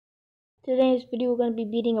Today's video we're going to be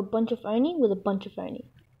beating a bunch of Oni with a bunch of Oni.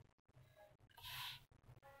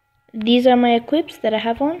 These are my equips that I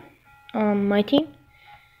have on my team.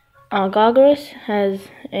 Gargarus has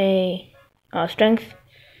a strength.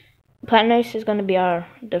 Platinus is going to be our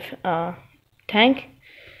tank.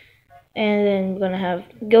 And then we're going to have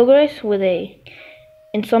Gilgaris with a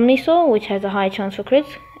Insomnisaur, which has a high chance for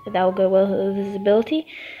crits. That will go well with his ability,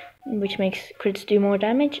 which makes crits do more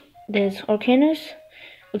damage. There's Orcanus,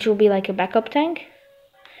 which will be like a backup tank.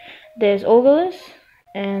 There's Orgalus,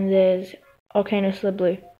 and there's Arcanus the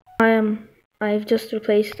Blue. I've just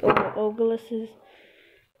replaced Orgalus's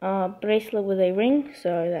bracelet with a ring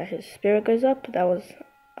so that his spirit goes up. That was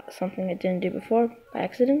something I didn't do before by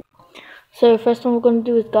accident. So first one we're going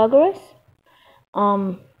to do is Gargarus.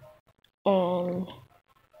 And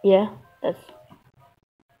yeah, that's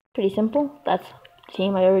pretty simple. That's the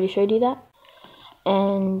team. I already showed you that.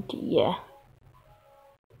 And yeah,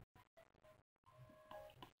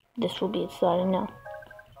 this will be it starting now.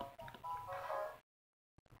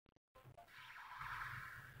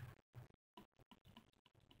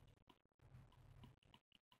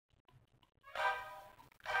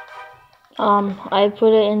 I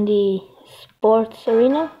put it in the sports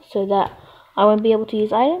arena so that I won't be able to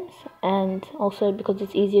use items, and also because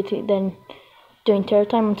it's easier to than doing terror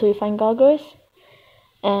time until you find Gargoyles,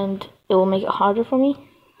 and it will make it harder for me.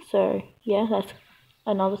 So yeah, that's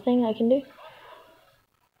another thing I can do.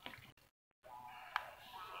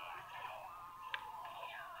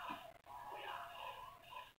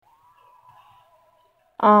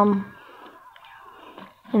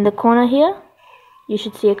 In the corner here, you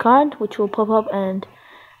should see a card which will pop up and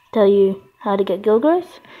tell you how to get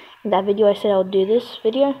Gilgaris. In that video I said I would do this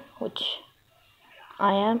video, which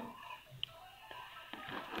I am.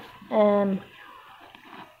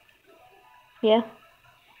 Yeah.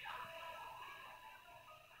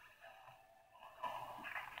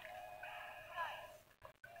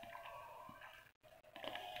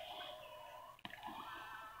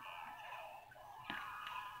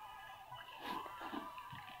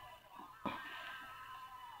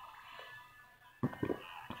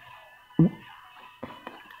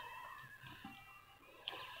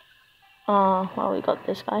 Well, we got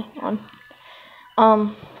this guy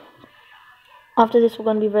on. After this, we're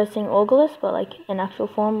gonna be versing Orgalus, but like an actual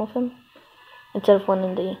form of him instead of one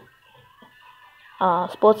in the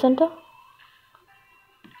sports center.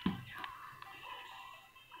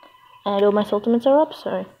 And all my ultimates are up,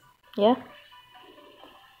 so yeah.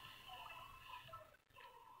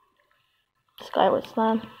 Skyward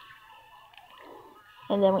Slam.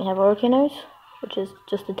 And then we have Orcanos, which is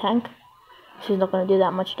just a tank. She's not going to do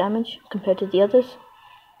that much damage compared to the others.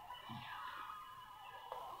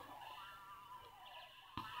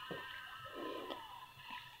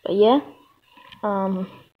 But yeah,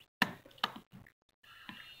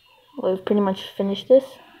 we've pretty much finished this.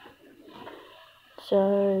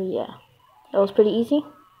 So yeah, that was pretty easy,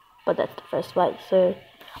 but that's the first fight. So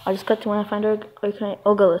I'll just cut to when I find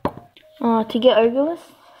Orgalus. To get Orgalus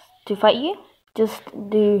to fight you, just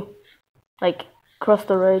do like cross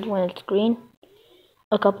the road when it's green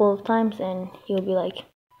a couple of times, and he'll be like,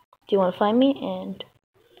 "Do you want to fight me?" And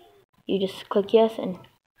you just click yes, and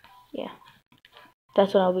yeah.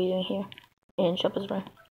 That's what I'll be doing here in Shoppers Row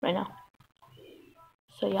right now.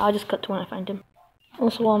 So yeah, I'll just cut to when I find him.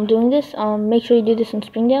 Also, while I'm doing this, make sure you do this in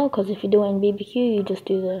Springdale, because if you do it in BBQ, you just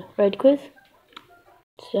do the road quiz.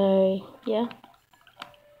 So yeah.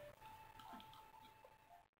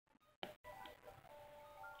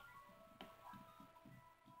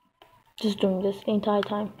 Just doing this the entire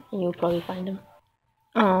time, and you'll probably find him.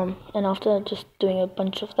 And after just doing a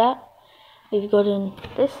bunch of that, we've gotten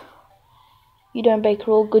this. You don't break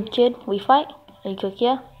rule, good kid, we fight. And you click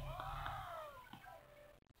here.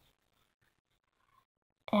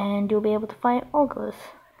 And you'll be able to fight Orgalus.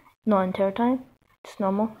 Not in terror time, it's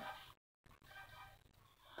normal.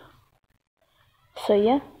 So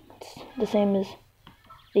yeah, it's the same as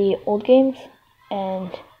the old games,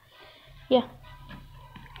 and yeah.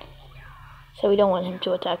 So we don't want him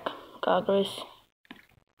to attack Gargarus.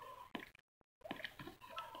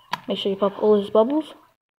 Make sure you pop all his bubbles.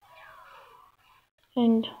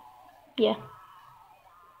 And yeah.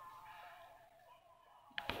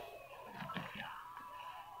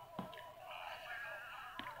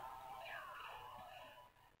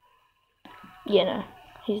 Yeah, no,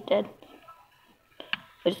 he's dead.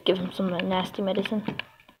 I just give him some nasty medicine.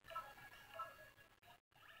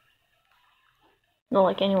 Not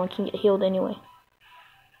like anyone can get healed anyway.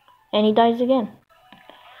 And he dies again.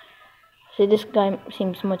 So this guy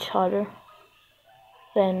seems much harder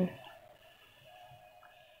than,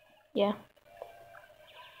 yeah.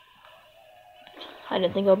 I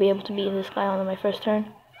didn't think I'll be able to beat this guy on my first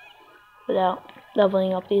turn without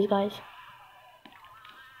leveling up these guys.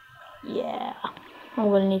 Yeah, I'm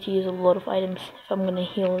gonna need to use a lot of items if I'm gonna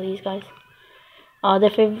heal these guys. Their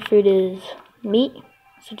favorite food is meat,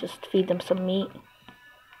 so just feed them some meat.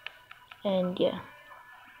 And yeah.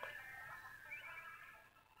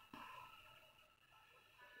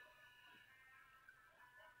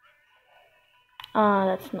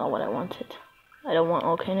 That's not what I wanted. I don't want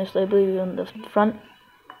volcanoes. I believe on the front,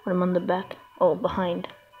 or I'm on the back. Oh, behind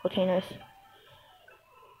volcanoes.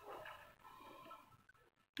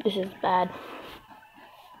 This is bad.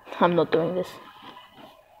 I'm not doing this.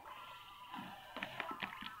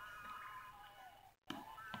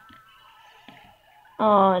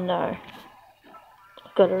 Oh no.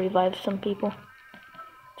 I've got to revive some people.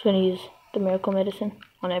 It's gonna use the miracle medicine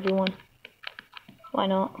on everyone. Why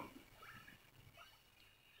not?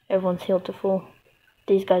 Everyone's healed to full.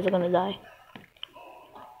 These guys are gonna die.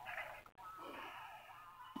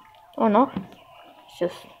 Or not. It's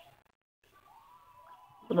just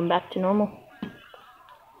put them back to normal.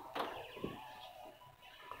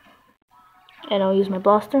 And I'll use my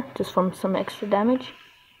blaster just from some extra damage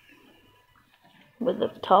with the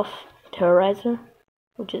tough terrorizer,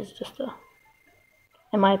 which is just a,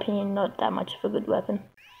 in my opinion, not that much of a good weapon.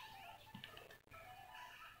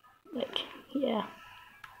 Like, yeah.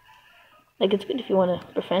 Like, it's good if you want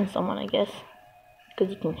to befriend someone, I guess,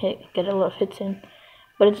 because you can get a lot of hits in,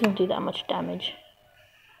 but it doesn't do that much damage.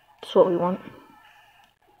 That's what we want.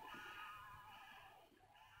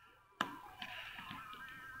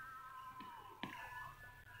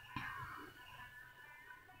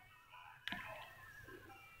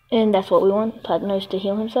 And that's what we want, Platinose to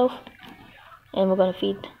heal himself. And we're gonna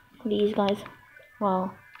feed these guys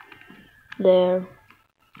while they're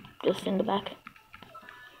just in the back.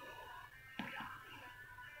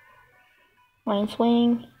 Iron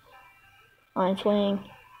swing. Iron swing.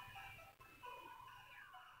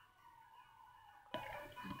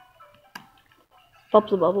 Pop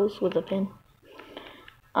the bubbles with a pin.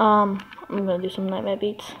 I'm gonna do some nightmare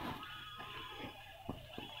beats.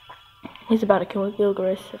 He's about to kill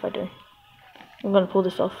Gilgaris if I do. I'm gonna pull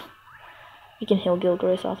this off. He can heal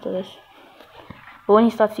Gilgaris after this. But when he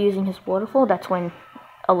starts using his waterfall, that's when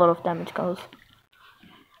a lot of damage goes.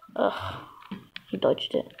 Ugh. He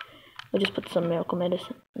dodged it. We'll just put some miracle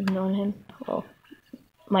medicine on him. Well,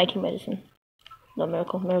 mighty medicine. Not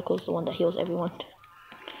miracle. Miracle is the one that heals everyone.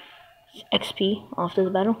 It's XP after the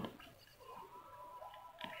battle.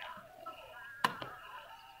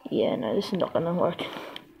 Yeah, no, this is not gonna work.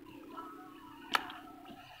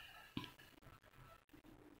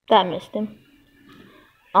 That missed him.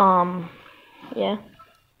 Yeah.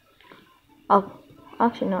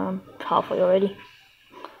 Actually, no, I'm halfway already.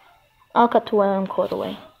 I'll cut to where I'm caught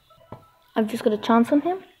away. I've just got a chance on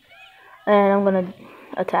him, and I'm gonna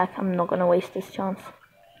attack. I'm not gonna waste this chance.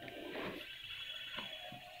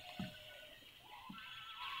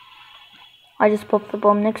 I just pop the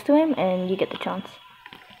bomb next to him, and you get the chance.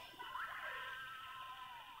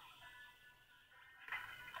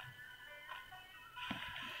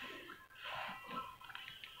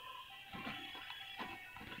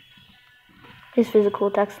 His physical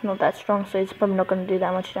attack's not that strong, so he's probably not going to do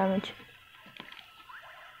that much damage.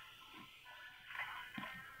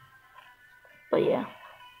 But yeah.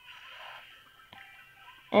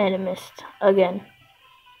 And it missed. Again.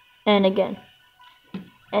 And again.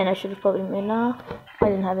 And I should have probably made now. I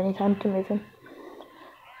didn't have any time to move him.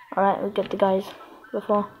 Alright, we'll get the guys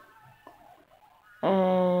before.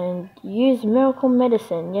 And use Miracle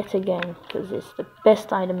Medicine yet again, because it's the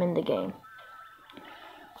best item in the game.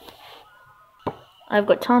 I've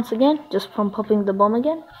got chance again, just from popping the bomb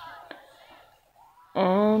again.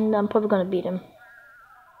 And I'm probably going to beat him.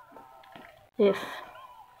 If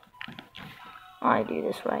I do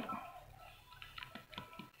this right.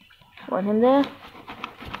 Want him there.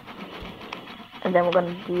 And then we're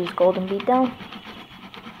going to use Golden Beatdown.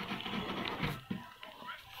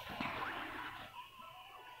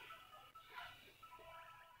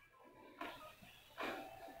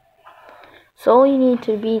 So all you need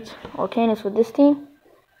to beat Arcanus with this team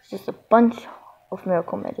is just a bunch of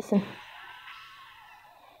Miracle Medicine.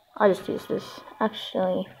 I'll just use this.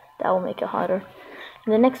 Actually, that will make it harder.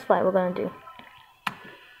 In the next fight we're gonna do.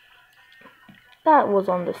 That was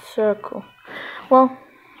on the circle. Well,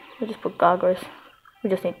 we'll just put Gargars.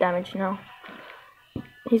 We just need damage now.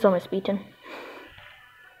 He's almost beaten.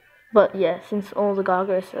 But yeah, since all the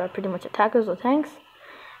Gargars are pretty much attackers or tanks,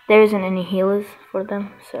 there isn't any healers for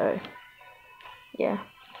them, so yeah.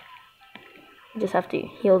 We just have to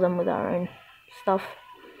heal them with our own stuff.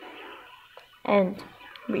 And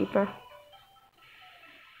Reaper.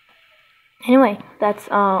 Anyway, that's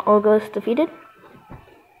Orgos defeated.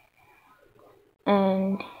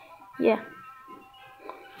 And yeah.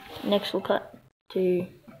 Next we'll cut to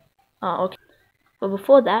okay. But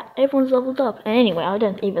before that, everyone's leveled up. And anyway, I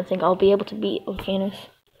don't even think I'll be able to beat Volcanus.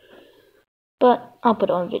 But I'll put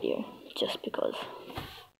it on video, just because.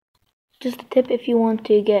 Just a tip, if you want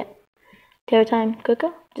to get Terror Time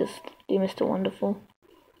quicker, just do Mr. Wonderful.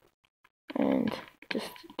 And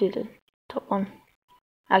just do the top one.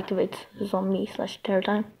 Activates Zombie/Terror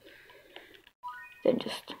Time. Then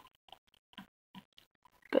just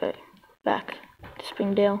go back to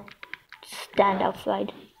Springdale. Just stand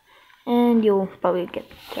outside. And you'll probably get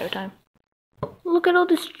Terror Time. Look at all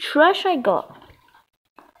this trash I got.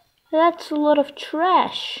 That's a lot of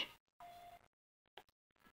trash.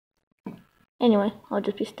 Anyway, I'll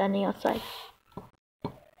just be standing outside.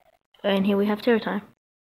 And here we have Terror Time.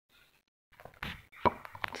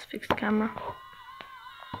 Let's fix the camera.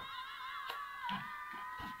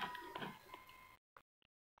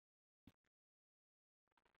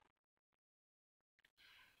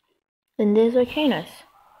 Then there's Orcanos.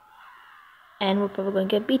 And we're probably going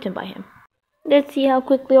to get beaten by him. Let's see how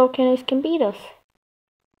quickly Orcanos can beat us.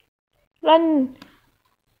 Run!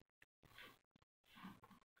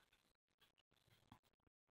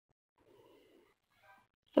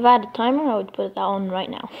 If I had a timer, I would put that on right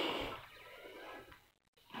now.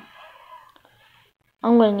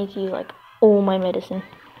 I'm going to need to use like all my medicine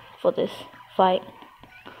for this fight.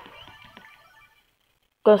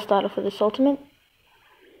 Gonna start off with this ultimate.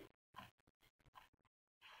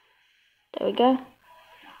 There we go.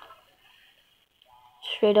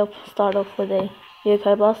 Straight up start off with a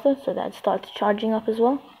Yokai Blaster, so that starts charging up as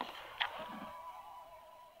well.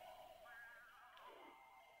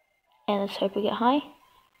 And let's hope we get high.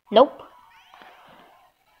 Nope.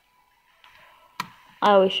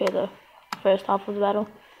 I always show the first half of the battle.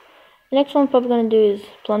 The next one I'm probably going to do is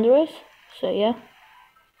Plunderous, so yeah.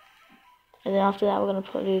 And then after that we're going to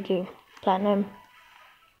probably do Platinum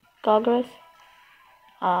Gargoyles.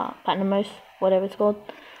 Platinum whatever it's called.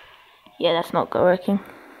 Yeah, that's not working.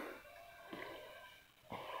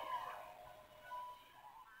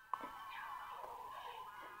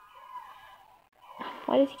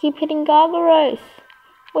 Why does he keep hitting Gargoyles?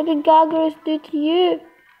 What did Gargoyles do to you?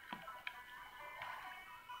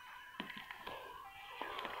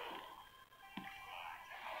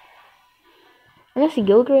 Honestly,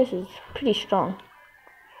 Gilgamesh is pretty strong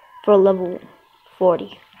for a level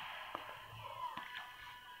 40.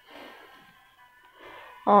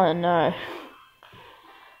 Oh no.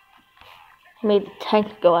 He made the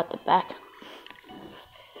tank go out the back.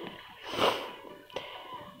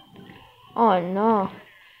 Oh no.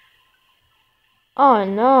 Oh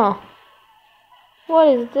no. What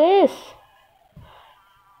is this?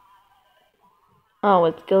 Oh,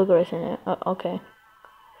 it's Gilgamesh in it. Oh, okay.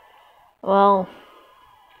 Well,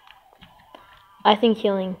 I think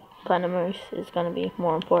healing Platinum is going to be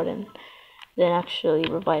more important than actually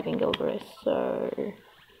reviving Gilgamesh, so...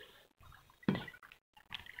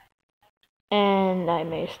 And I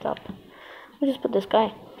messed up. We'll just put this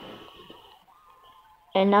guy.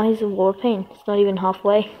 And now he's a War Pain. It's not even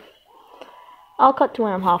halfway. I'll cut to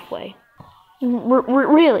when I'm halfway.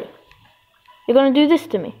 Really? You're gonna do this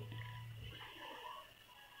to me?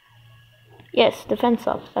 Yes, defense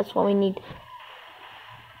up. That's what we need.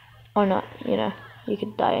 Or not, you know. You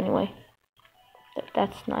could die anyway.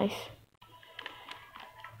 That's nice.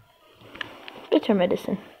 Bitter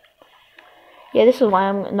medicine. Yeah, this is why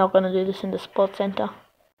I'm not gonna do this in the sports center.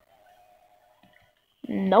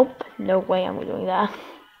 Nope, no way I'm doing that.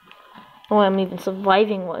 No way I'm even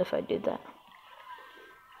surviving what if I did that.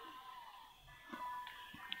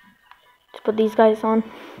 Let's put these guys on.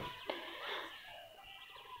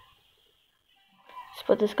 Let's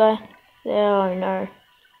put this guy. There, no.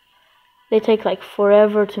 They take like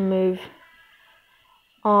forever to move.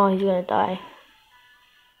 Oh, he's gonna die.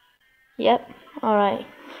 Yep, alright.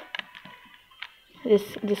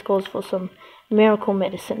 This calls for some miracle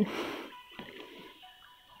medicine.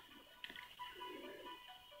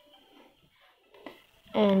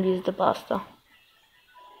 And use the blaster.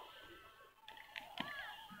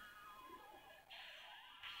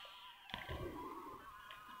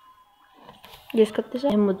 Just cut this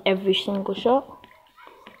in with every single shot.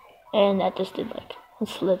 And that just did like a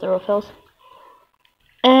slither of health.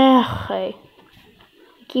 Hey.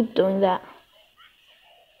 Keep doing that.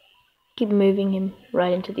 Keep moving him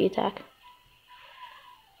right into the attack.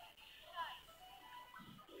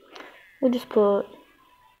 We'll just put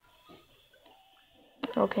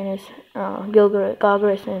Orcanos,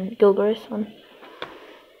 Gargoyles and Gilgamesh on.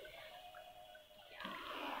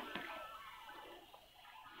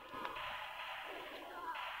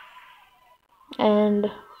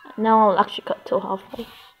 And now I'll actually cut till halfway,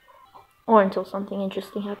 or until something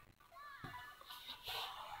interesting happens.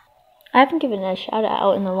 I haven't given a shout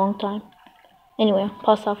out in a long time. Anyway,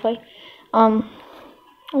 past halfway. I'm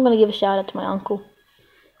gonna give a shout out to my uncle,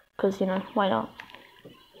 cause you know, why not?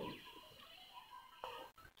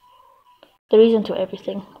 The reason to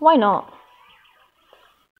everything. Why not?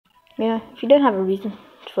 Yeah, if you don't have a reason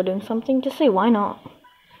for doing something, just say why not.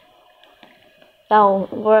 That'll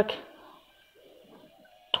work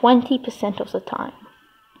 20% of the time.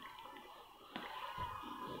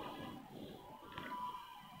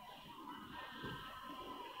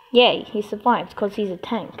 Yay, he survives because he's a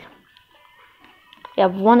tank. You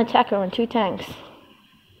have 1 attacker and 2 tanks.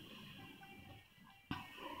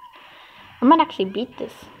 I might actually beat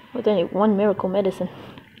this with only 1 miracle medicine.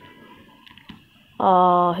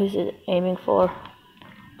 Who's it aiming for?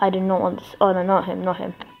 I do not want this. Oh no, not him, not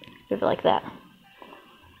him. Move it like that.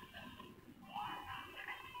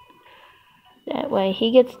 That way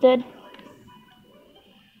he gets dead.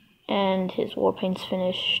 And his war paint's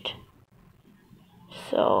finished.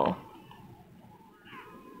 So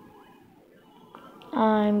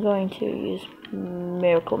I'm going to use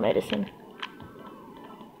miracle medicine.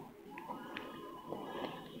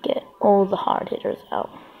 Get all the hard hitters out.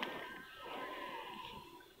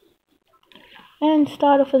 And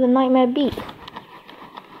start off with a nightmare beat.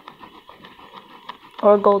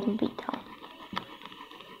 Or a golden beatdown.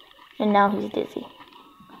 And now he's dizzy.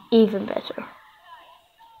 Even better.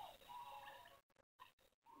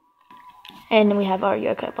 And then we have our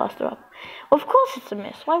yokai blaster up. Of course it's a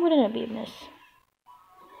miss. Why wouldn't it be a miss?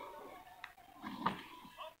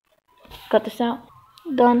 Got this out.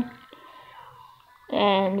 Done.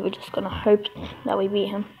 And we're just gonna hope that we beat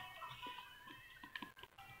him.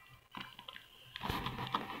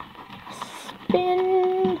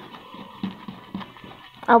 Spin.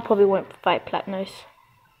 I'll probably won't fight Platnos.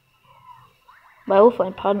 But I will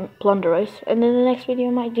find Plunderos. And then the next video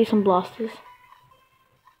I might do some blasters.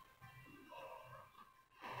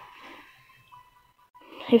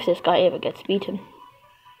 If this guy ever gets beaten.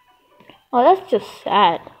 Oh, that's just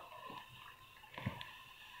sad.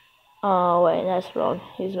 Oh, wait, that's wrong.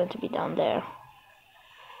 He's meant to be down there.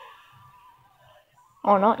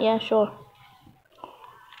 Or not, yeah, sure.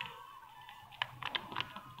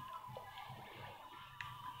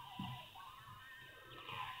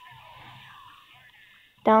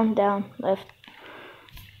 Down, down, left.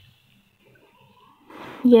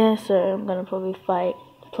 Yeah, so I'm gonna probably fight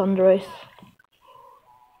Plunderos.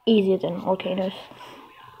 Easier than Volcanoes.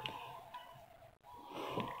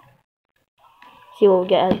 See what we'll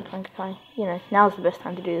get as Cranky. You know, now's the best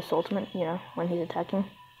time to do this ultimate, you know, when he's attacking.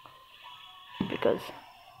 Because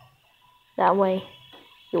that way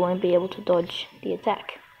you won't be able to dodge the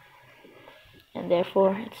attack. And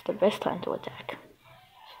therefore, it's the best time to attack.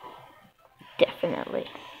 Definitely.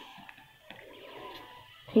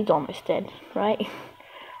 He's almost dead, right?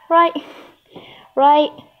 Right? Right?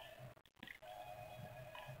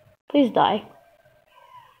 Please die.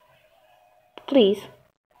 Please.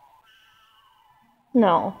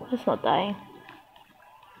 No, it's not dying.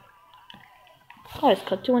 I just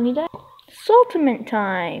cut you when you die. It's ultimate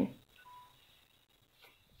time!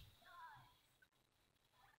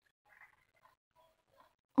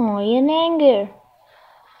 Oh, you're in anger.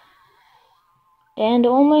 And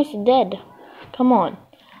almost dead. Come on.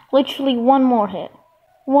 Literally one more hit.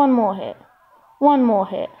 One more hit. One more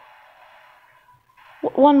hit.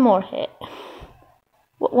 One more hit.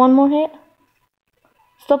 One more hit?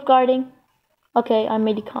 Stop guarding. Okay, I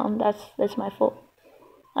made you calm. That's my fault.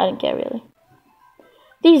 I didn't care really.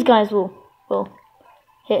 These guys will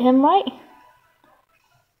hit him, right?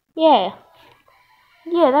 Yeah.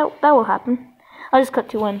 Yeah, that will happen. I'll just cut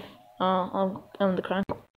to when on the crank.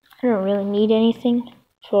 I don't really need anything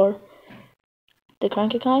for the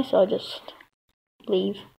cranky guy, so I'll just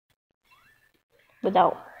leave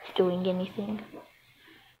without doing anything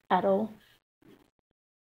at all.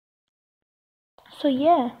 So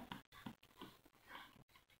yeah.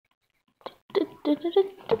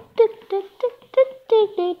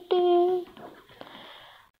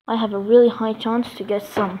 I have a really high chance to get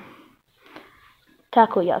some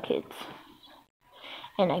Takoya kids.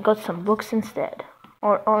 And I got some books instead.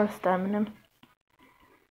 Or stamina.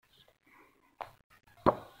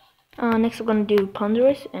 Next we're gonna do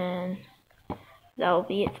Plunderous, and that will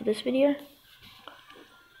be it for this video.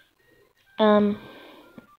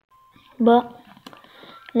 But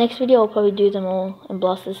next video I'll probably do them all in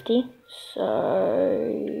Blasters T. So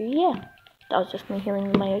yeah, that was just me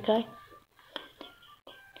healing my yokai.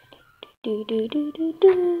 Do do do do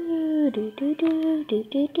do do do do do do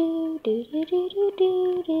do do do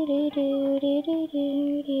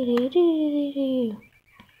do do do.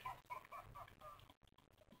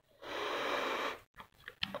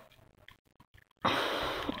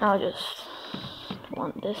 I'll just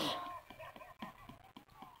want this.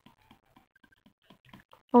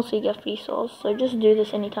 Also, you get free souls, so just do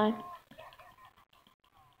this anytime.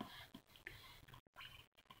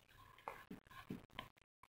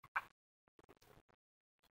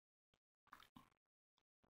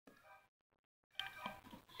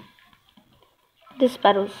 This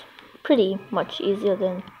battle's pretty much easier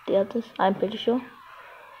than the others, I'm pretty sure.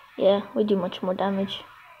 Yeah, we do much more damage.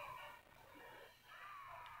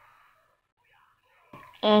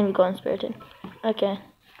 And we got Unspirited. Okay.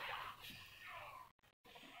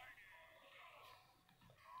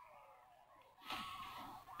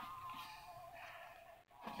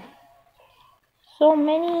 So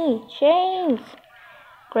many chains!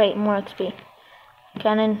 Great, more XP.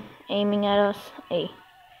 Cannon aiming at us. A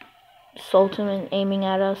Sultan aiming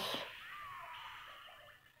at us.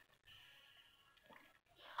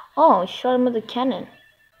 Oh, shot him with a cannon.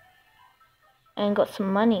 And got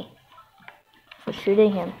some money for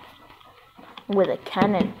shooting him with a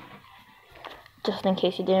cannon. Just in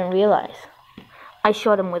case you didn't realize. I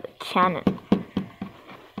shot him with a cannon.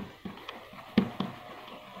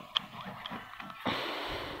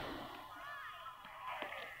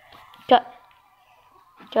 Cut.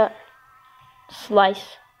 Cut.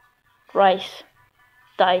 Slice. Rice.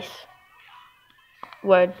 Dice.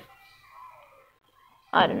 Word.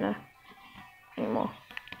 I don't know anymore.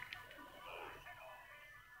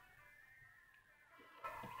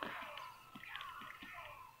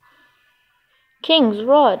 King's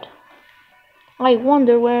Rod. I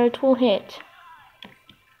wonder where it will hit.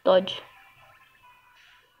 Dodge.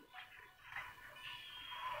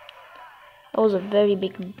 That was a very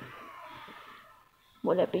big,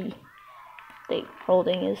 whatever the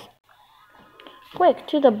holding is. Quick,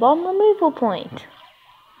 to the bomb removal point.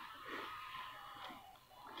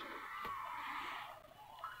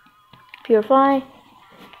 Purify.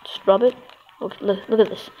 Just rub it. Look at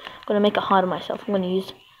this. I'm gonna make it hard on myself. I'm gonna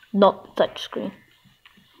use not touch screen.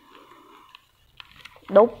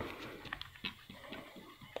 Nope.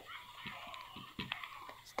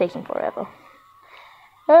 It's taking forever.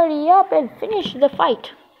 Hurry up and finish the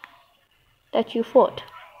fight that you fought.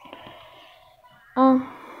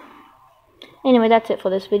 Anyway, that's it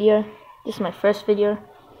for this video. This is my first video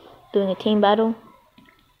doing a team battle.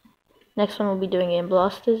 Next one we'll be doing it in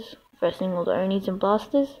blasters. First thing all the Onis and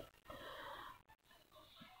blasters.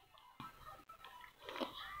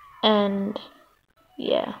 And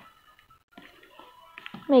yeah.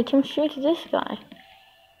 Make him shoot this guy.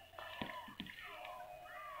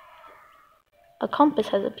 A compass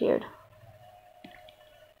has appeared.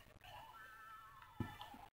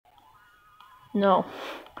 No.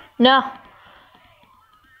 No!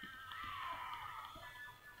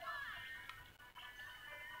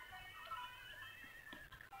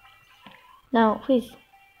 Now, please.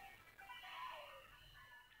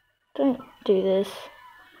 Don't do this.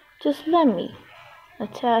 Just let me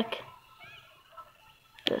attack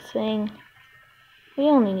the thing. We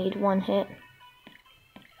only need one hit.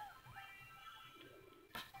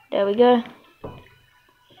 There we go.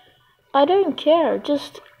 I don't care.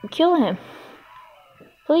 Just kill him.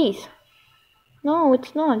 Please. No,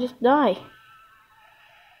 it's not. Just die.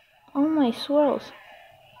 Oh my swirls.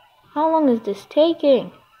 How long is this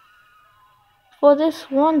taking? For this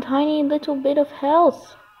one tiny little bit of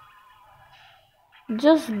health.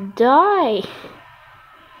 Just die.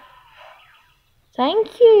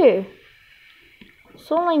 Thank you.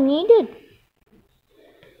 That's all I needed.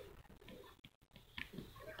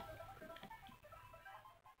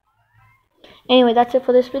 Anyway, that's it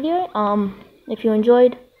for this video. If you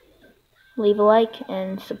enjoyed, leave a like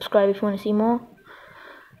and subscribe if you want to see more.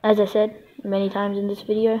 As I said many times in this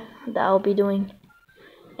video, that I'll be doing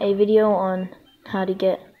a video on how to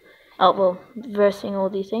get versing all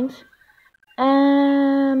these things.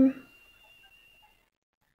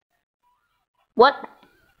 What?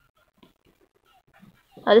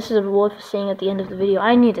 This is a reward for seeing at the end of the video.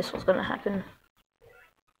 I knew this was gonna happen.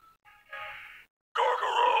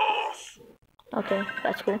 Okay,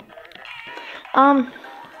 that's cool.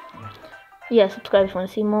 Yeah, subscribe if you want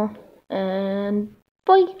to see more. And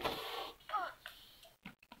bye.